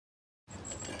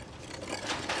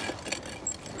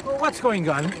What's going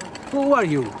on? Who are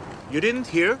you? You didn't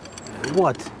hear?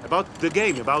 What? About the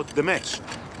game, about the match.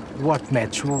 What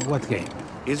match? What game?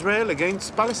 Israel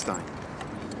against Palestine.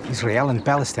 Israel and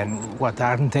Palestine, what,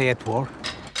 aren't they at war?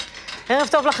 ערב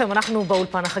טוב לכם, אנחנו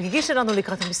באולפן החגיגי שלנו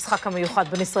לקראת המשחק המיוחד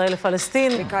בין ישראל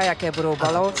לפלסטין.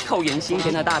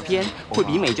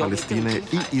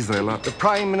 The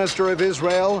Prime Minister of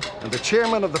Israel and the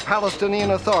Chairman of the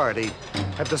Palestinian Authority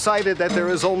have decided that there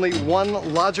is only one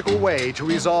logical way to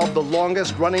resolve the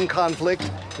longest-running conflict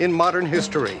in modern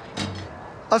history: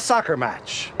 a soccer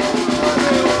match.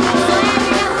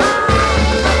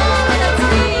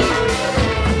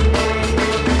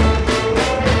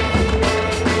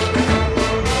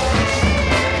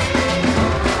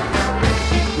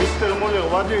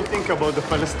 What do you think about the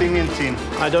Palestinian team?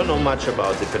 I don't know much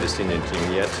about the Palestinian team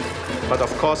yet, but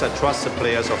of course I trust the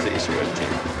players of the Israel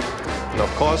team. And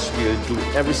of course we'll do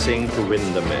everything to win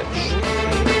the match.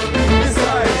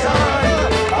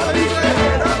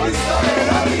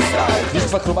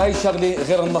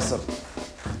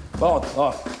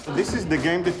 This is the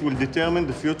game that will determine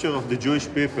the future of the Jewish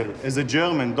people. As a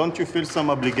German, don't you feel some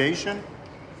obligation?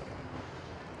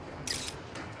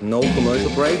 No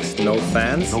commercial breaks, no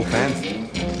fans. No fans?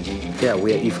 Yeah, we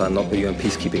are IFA, not the UN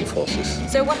peacekeeping forces.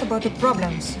 So what about the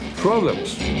problems? Problems?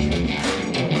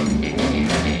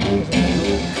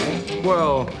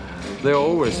 Well, there are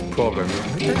always problems.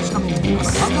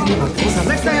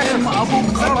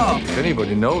 If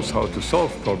anybody knows how to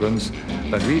solve problems,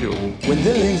 then we do.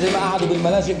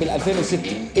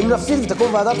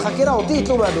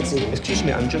 Excuse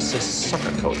me, I'm just a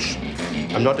soccer coach.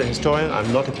 I'm not a historian,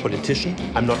 I'm not a politician,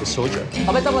 I'm not a soldier.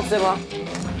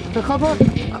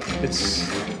 It's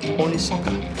only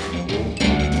soccer.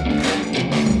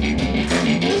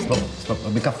 Stop,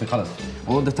 بكفي خلاص.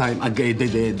 All the time,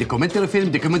 the documentary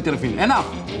film, enough.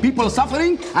 People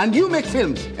suffering and you make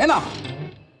films, enough.